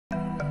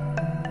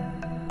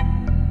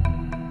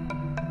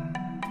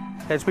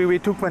That's where we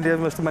took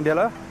Mr.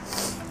 Mandela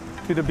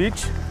to the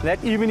beach.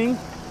 That evening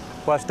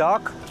was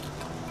dark.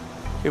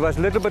 There was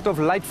a little bit of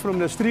light from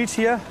the streets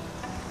here.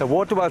 The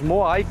water was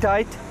more high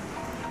tide.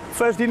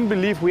 First didn't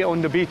believe we were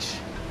on the beach.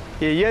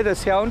 You hear the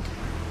sound,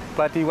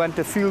 but you want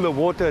to feel the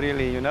water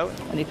really, you know.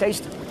 And you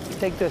taste it. You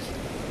take this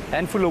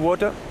handful of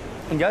water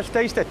and just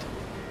taste it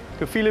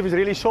to feel if it's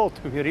really salt,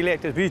 if you're really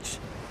at the beach.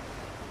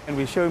 And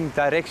we show him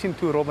direction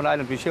to Robben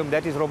Island. We show him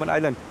that is Robben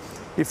Island.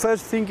 He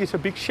first think it's a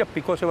big ship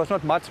because there was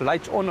not much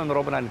lights on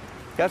Robben Island.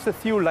 Just a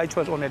few lights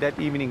was on at that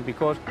evening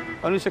because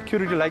only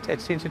security lights at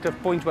sensitive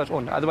points was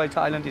on. Otherwise the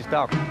island is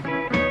dark. 'n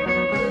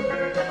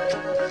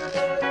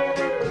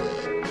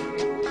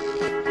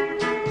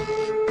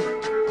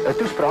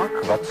Toespraak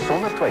wat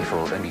sonder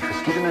twyfel in die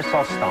geskiedenis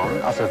sal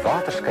staan as 'n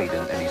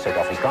waterskeiding in die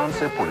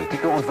Suid-Afrikaanse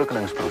politieke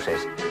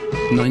ontwikkelingsproses.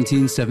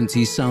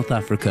 1970s South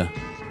Africa.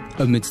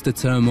 Amidst the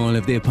turmoil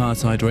of the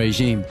apartheid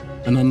regime,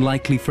 an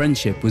unlikely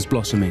friendship was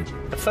blossoming.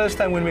 The first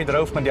time when we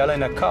drove Mandela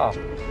in a car,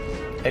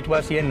 it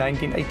was here in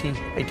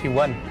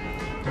 1980-81.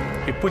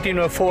 We put in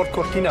a Ford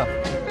Cortina.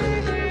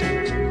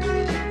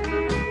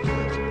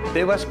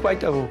 There was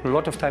quite a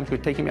lot of times we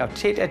take him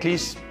outside at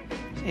least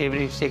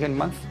every second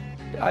month.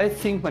 I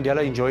think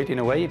Mandela enjoyed it in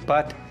a way,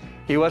 but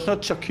he was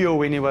not secure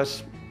when he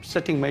was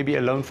sitting maybe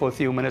alone for a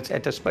few minutes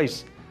at a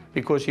space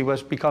because he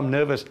was become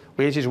nervous.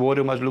 Where's his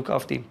warden must look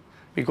after him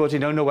because he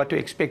don't know what to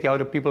expect, how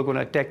the people are going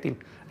to attack him,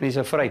 and he's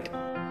afraid.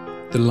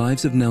 The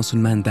lives of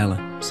Nelson Mandela,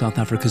 South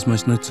Africa's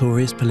most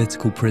notorious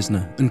political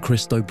prisoner, and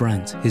Christo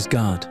Brandt, his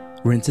guard,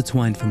 were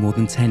intertwined for more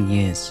than 10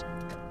 years.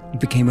 It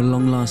became a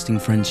long-lasting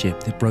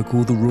friendship that broke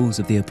all the rules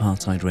of the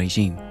apartheid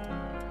regime.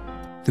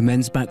 The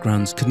men's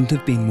backgrounds couldn't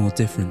have been more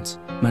different.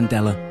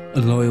 Mandela, a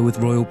lawyer with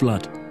royal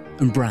blood,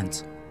 and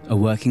Brandt, a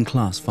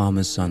working-class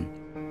farmer's son.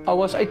 I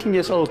was 18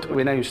 years old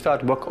when I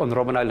started work on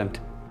Robben Island.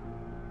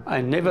 I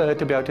never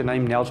heard about the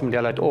name Nelson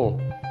Mandela at all.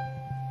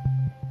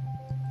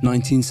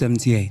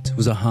 1978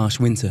 was a harsh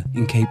winter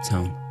in Cape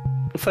Town.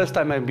 The first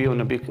time I'd be on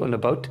a big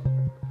boat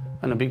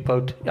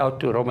out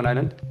to Robben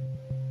Island.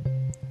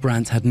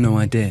 Brandt had no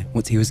idea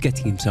what he was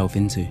getting himself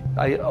into.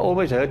 I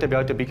always heard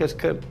about the big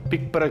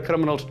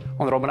criminals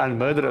on Robben Island,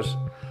 murderers.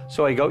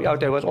 So I go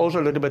out, I was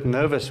also a little bit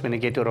nervous when I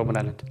get to Robben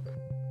Island.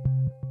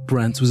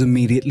 Brandt was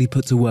immediately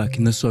put to work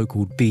in the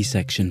so-called B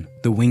section,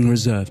 the wing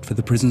reserved for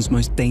the prison's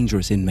most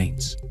dangerous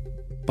inmates.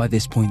 By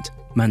this point,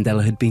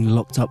 Mandela had been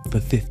locked up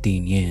for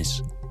 15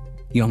 years.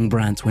 Young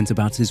Brandt went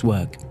about his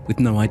work with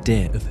no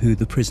idea of who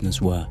the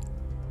prisoners were.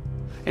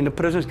 And the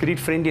prisoners greet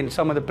friendly, and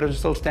some of the prisoners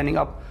still standing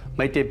up,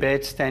 made their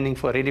beds, standing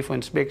ready for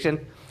inspection.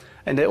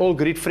 And they all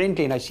greet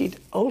friendly, and I see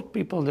old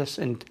people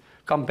and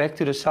come back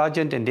to the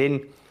sergeant, and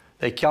then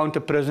they count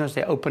the prisoners,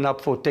 they open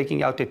up for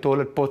taking out their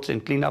toilet pots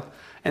and clean up.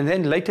 And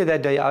then later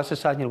that day, I asked the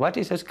sergeant, what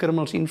is this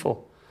criminals in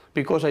for?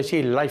 Because I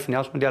see life,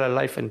 Nelson Mandela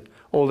life, and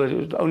all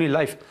the only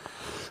life.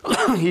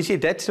 He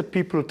said, that's the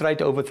people who try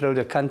to overthrow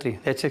the country.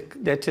 That's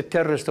a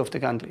terrorist of the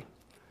country.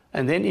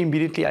 And then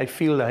immediately I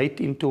feel the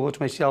hate in towards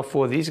myself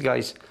for these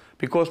guys,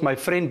 because my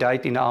friend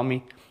died in the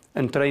army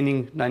in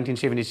training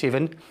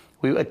 1977.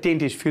 We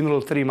attended his funeral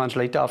 3 months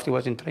later after he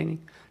was in training,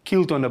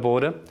 killed on the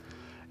border.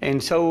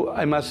 And so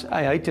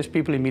I hate these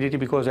people immediately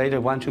because they're the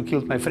ones who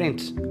killed my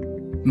friends.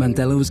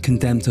 Mandela was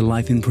condemned to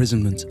life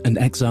imprisonment and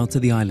exiled to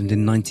the island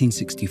in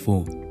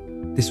 1964.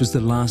 This was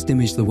the last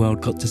image the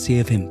world got to see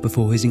of him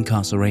before his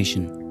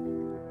incarceration.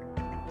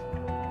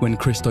 When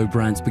Christo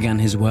Brandt began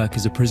his work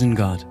as a prison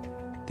guard,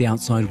 the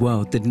outside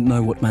world didn't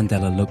know what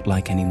Mandela looked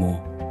like anymore.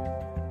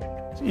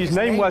 His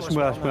name was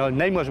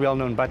well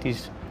known, but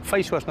his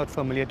face was not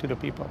familiar to the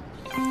people.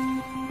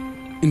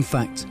 In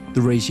fact,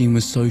 the regime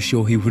was so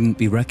sure he wouldn't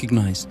be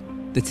recognized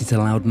that it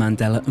allowed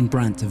Mandela and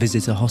Brandt to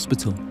visit a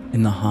hospital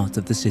in the heart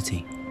of the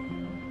city.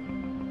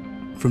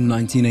 From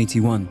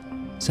 1981,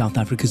 South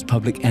Africa's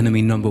public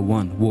enemy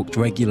 #1 walked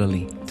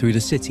regularly through the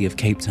city of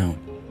Cape Town.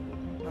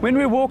 When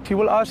we walked, he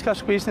will ask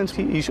us questions.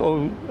 He's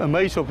all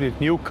amazed of the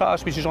new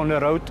cars which is on the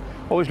road,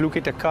 always look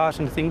at the cars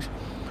and things.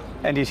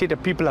 And he said the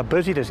people are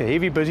busy, there's a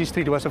heavy busy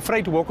street. He was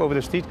afraid to walk over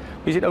the street.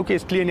 We said, okay,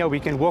 it's clear now, we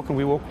can walk, and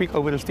we walked quick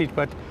over the street,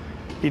 but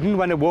he didn't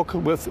want to walk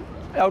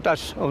without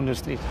us on the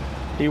street.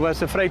 He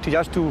was afraid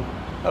to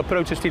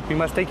approach the street. We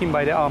must take him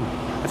by the arm.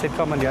 I said,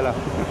 come Mandela.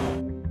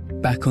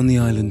 Back on the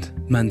island,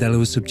 Mandela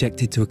was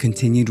subjected to a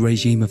continued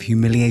regime of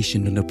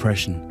humiliation and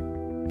oppression.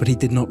 But he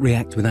did not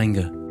react with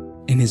anger.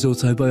 In his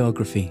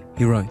autobiography,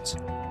 he wrote,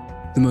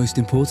 "The most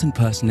important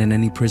person in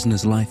any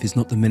prisoner's life is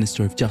not the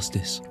Minister of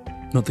Justice,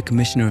 not the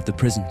Commissioner of the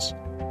prisons,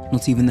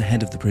 not even the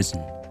head of the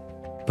prison,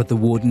 but the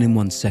warden in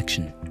one's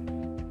section.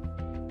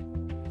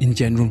 In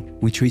general,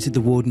 we treated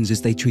the wardens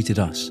as they treated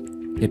us,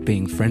 yet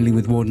being friendly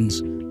with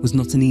wardens was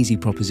not an easy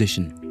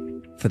proposition,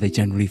 for they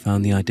generally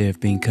found the idea of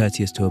being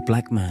courteous to a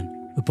black man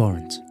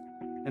abhorrent."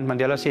 And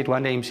Mandela said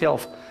one day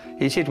himself,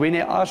 he said when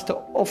he asked the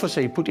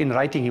officer, he put in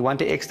writing, he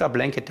wanted an extra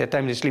blanket, that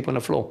time they sleep on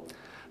the floor.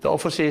 The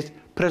officer said,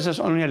 prisoners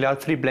only allowed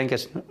 3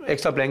 blankets,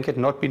 extra blanket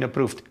not been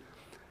approved.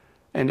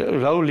 And the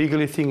whole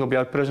legally thing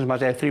about prisoners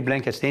must have 3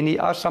 blankets. Then he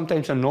asked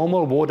sometimes a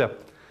normal warder,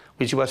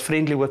 which he was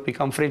friendly with,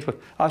 become friends with.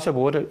 I asked the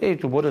warder, hey,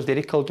 the water's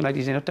very cold tonight,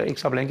 is there not an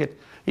extra blanket?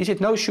 He said,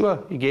 no,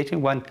 sure, you get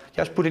him one,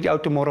 just put it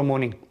out tomorrow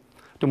morning.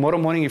 Tomorrow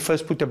morning, he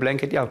first put the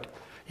blanket out.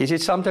 He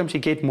said sometimes he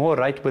get more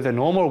right with the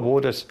normal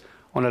warders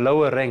on a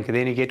lower rank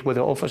than he get with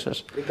the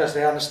officers. Because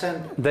they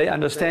understand him. They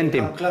understand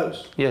him. They become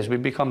close. Yes, we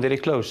become very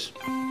close.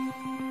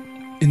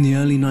 In the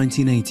early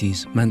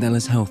 1980s,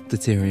 Mandela's health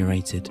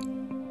deteriorated.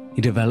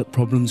 He developed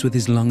problems with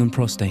his lung and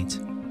prostate.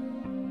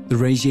 The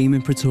regime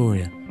in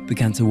Pretoria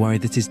began to worry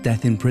that his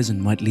death in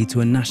prison might lead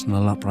to a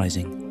national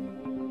uprising.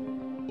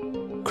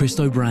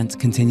 Christo Brandt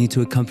continued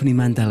to accompany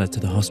Mandela to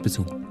the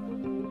hospital.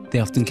 They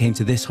often came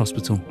to this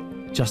hospital,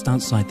 just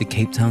outside the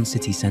Cape Town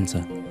city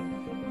centre.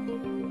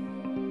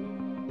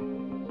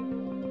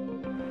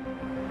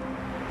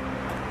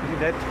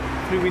 That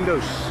 3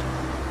 windows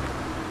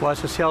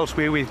was the cells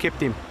where we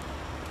kept him.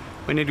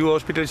 When they do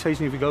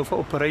hospitalization, if we go for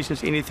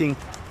operations, anything,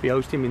 we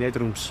host him in that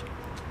rooms.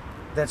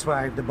 That's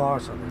why the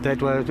bars are there.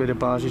 That was where the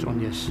bars is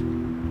on, yes.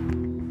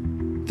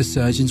 The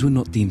surgeons were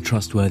not deemed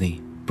trustworthy.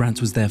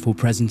 Brandt was therefore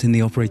present in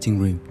the operating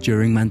room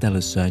during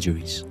Mandela's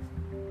surgeries.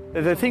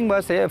 The thing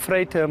was, they're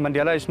afraid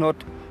Mandela is not,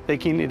 they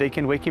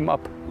can wake him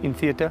up in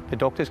theatre. The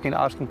doctors can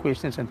ask him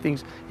questions and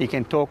things. He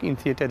can talk in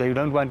theatre. They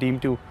don't want him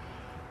to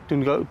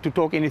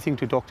talk anything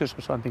to doctors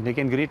or something. They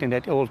can greet and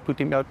that all put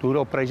him out, do the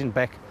operation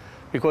back,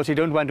 because they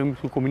don't want him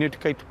to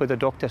communicate with the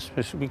doctors,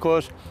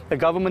 because the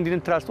government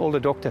didn't trust all the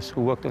doctors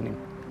who worked on him.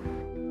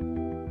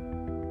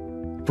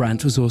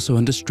 Brandt was also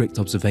under strict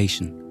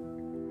observation.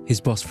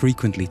 His boss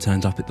frequently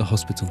turned up at the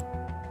hospital.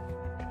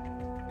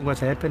 What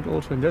happened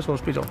also in this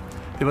hospital,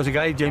 there was a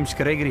guy, James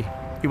Gregory.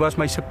 He was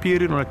my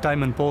superior on a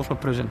time in Paulsville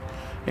prison.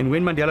 And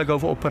when Mandela go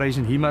for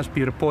operation, he must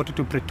be reported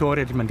to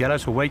Pretoria that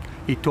Mandela's awake,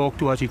 he talked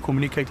to us, he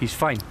communicate, he's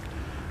fine.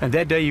 And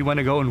that day he want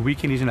to go on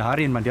weekend, he's in a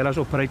hurry, and Mandela's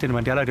operated, and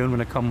Mandela don't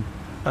want to come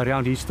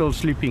around, he's still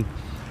sleeping.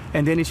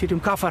 And then he said to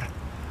him, Kafar,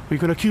 we're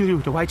going to kill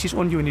you, the whites is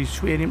on you, and he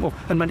swear him off.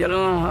 And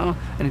Mandela,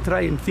 and he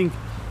try and think.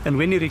 And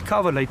when he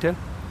recovered later,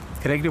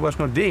 Gregory was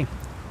not there.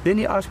 Then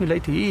he asked me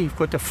later, he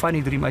got a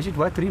funny dream. I said,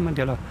 what dream,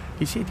 Mandela?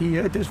 He said he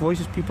heard these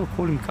voices, people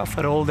call him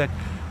Kafar, all that.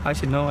 I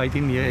said, no, I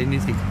didn't hear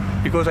anything,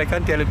 because I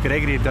can't tell if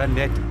Gregory had done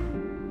that.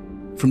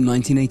 From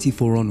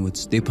 1984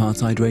 onwards, the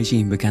apartheid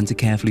regime began to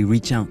carefully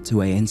reach out to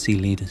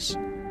ANC leaders.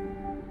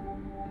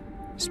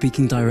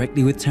 Speaking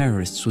directly with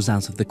terrorists was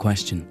out of the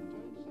question,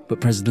 but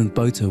President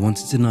Botha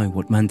wanted to know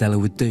what Mandela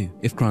would do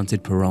if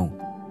granted parole.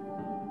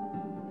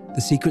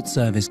 The Secret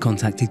Service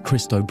contacted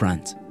Christo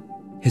Brandt.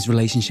 His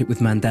relationship with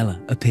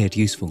Mandela appeared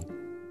useful.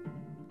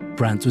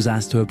 Brandt was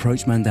asked to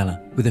approach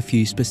Mandela with a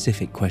few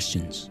specific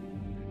questions.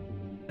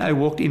 I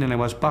walked in and I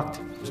was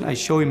bucked. I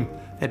show him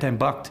that I'm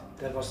bucked.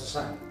 That was the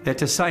sign.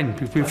 That's a sign.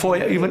 Before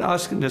I even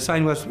asked, the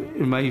sign was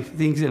in my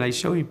things, and I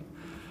show him.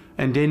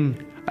 And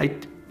then I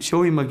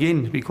show him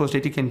again, because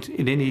that he can,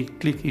 and then he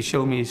click, he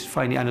show me, he's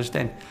fine, he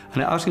understand.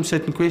 And I ask him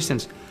certain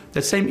questions.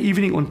 That same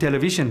evening on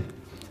television,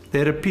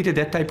 they repeated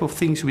that type of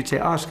things which they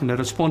asked, and the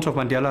response of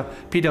Mandela,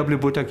 P.W.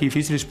 Botha gave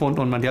his response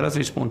on Mandela's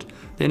response.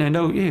 Then I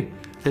know, yeah,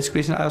 this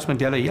question I asked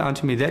Mandela, he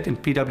answered me that, and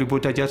P.W.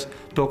 Botha just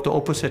talked the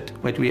opposite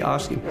what we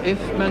asked him. If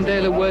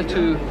Mandela were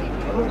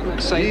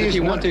to say that he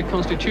wanted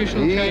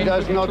constitutional change... He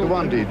does not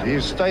want it.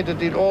 He's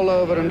stated it all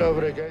over and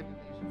over again.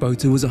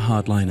 Botha was a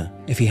hardliner.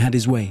 If he had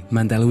his way,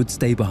 Mandela would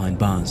stay behind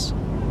bars.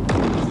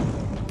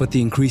 But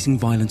the increasing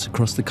violence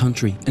across the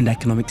country and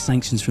economic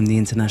sanctions from the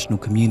international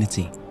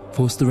community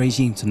forced the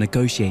regime to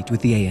negotiate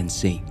with the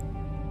ANC.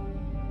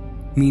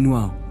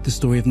 Meanwhile, the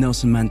story of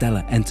Nelson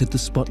Mandela entered the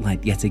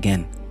spotlight yet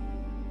again.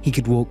 He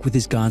could walk with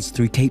his guards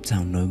through Cape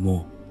Town no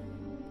more.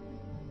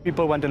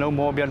 People want to know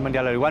more about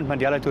Mandela. They want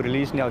Mandela to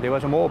release now. There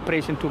was more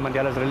oppression to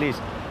Mandela's release.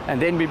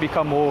 And then we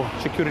become more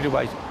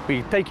security-wise.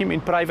 We take him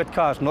in private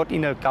cars, not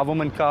in a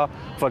government car,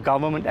 of a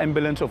government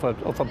ambulance, of a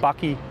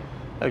bakkie,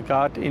 a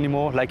guard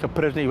anymore, like a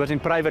prisoner. He was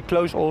in private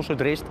clothes, also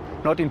dressed,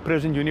 not in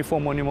prison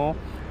uniform anymore.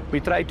 We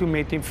try to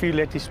make him feel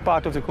that he's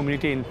part of the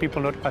community and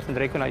people mustn't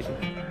recognize him.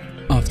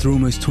 After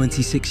almost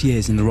 26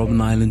 years in the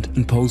Robben Island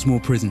and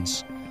Pollsmoor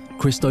prisons,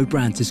 Christo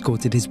Brandt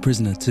escorted his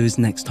prisoner to his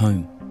next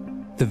home,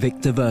 the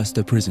Victor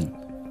Verster prison.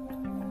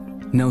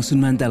 Nelson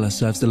Mandela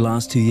serves the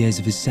last 2 years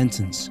of his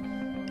sentence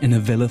in a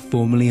villa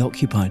formerly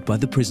occupied by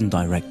the prison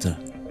director.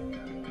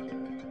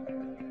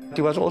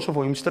 It was also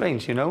for him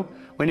strange, you know.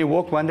 When he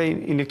walked one day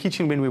in the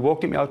kitchen, when we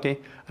walked him out there,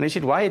 and they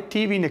said, why a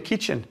TV in the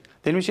kitchen?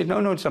 Then we said, no,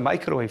 it's a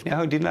microwave.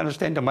 Now he didn't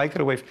understand the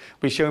microwave.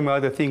 We show him how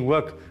the thing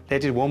worked.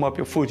 That is warm up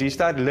your food. He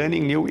started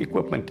learning new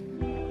equipment.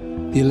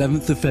 The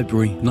 11th of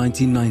February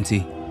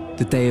 1990,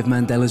 the day of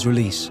Mandela's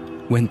release,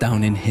 went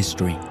down in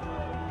history.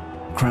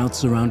 Crowds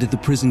surrounded the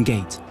prison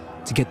gate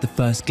to get the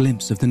first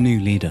glimpse of the new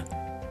leader.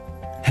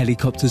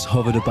 Helicopters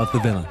hovered above the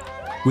villa,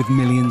 with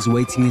millions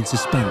waiting in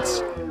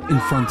suspense in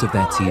front of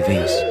their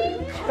TVs.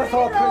 That's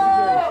our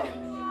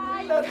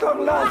president. That's our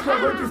last.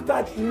 We're going to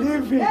start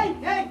living.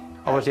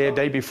 I was there a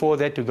day before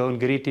that to go and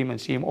greet him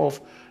and see him off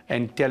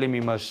and tell him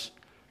he must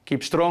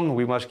keep strong,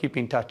 we must keep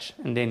in touch.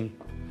 And then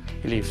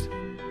he left.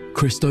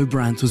 Christo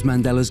Brandt was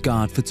Mandela's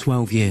guard for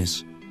 12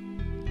 years.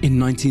 In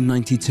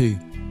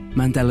 1992,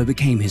 Mandela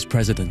became his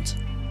president.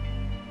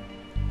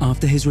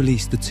 After his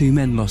release, the two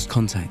men lost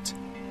contact.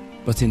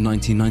 But in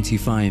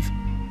 1995,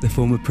 the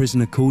former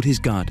prisoner called his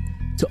guard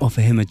to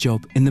offer him a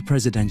job in the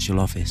presidential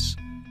office.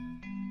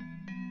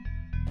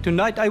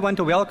 Tonight I want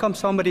to welcome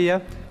somebody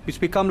here who's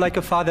become like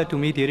a father to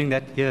me during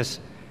that years.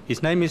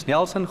 His name is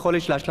Nelson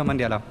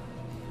Mandela.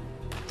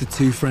 The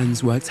two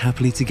friends worked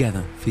happily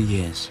together for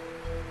years.